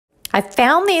I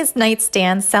found these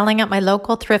nightstands selling at my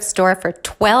local thrift store for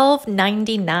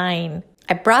 $12.99.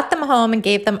 I brought them home and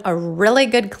gave them a really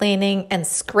good cleaning and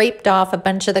scraped off a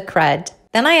bunch of the crud.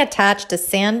 Then I attached a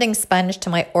sanding sponge to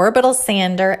my orbital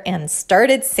sander and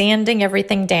started sanding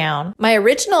everything down. My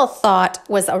original thought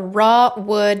was a raw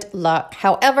wood look.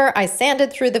 However, I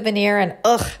sanded through the veneer and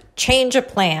change of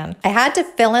plan. I had to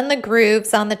fill in the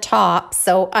grooves on the top,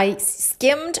 so I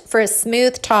skimmed for a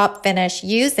smooth top finish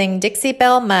using Dixie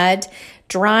Belle mud,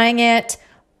 drying it,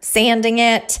 sanding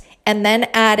it, and then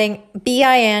adding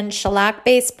BIN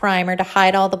shellac-based primer to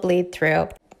hide all the bleed through.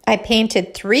 I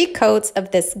painted 3 coats of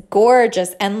this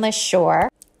gorgeous Endless Shore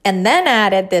and then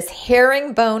added this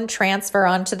herringbone transfer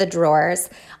onto the drawers.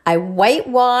 I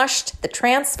whitewashed the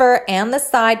transfer and the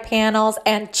side panels,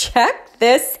 and check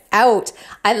this out.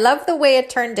 I love the way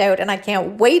it turned out and I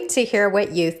can't wait to hear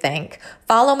what you think.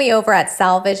 Follow me over at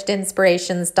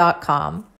salvagedinspirations.com.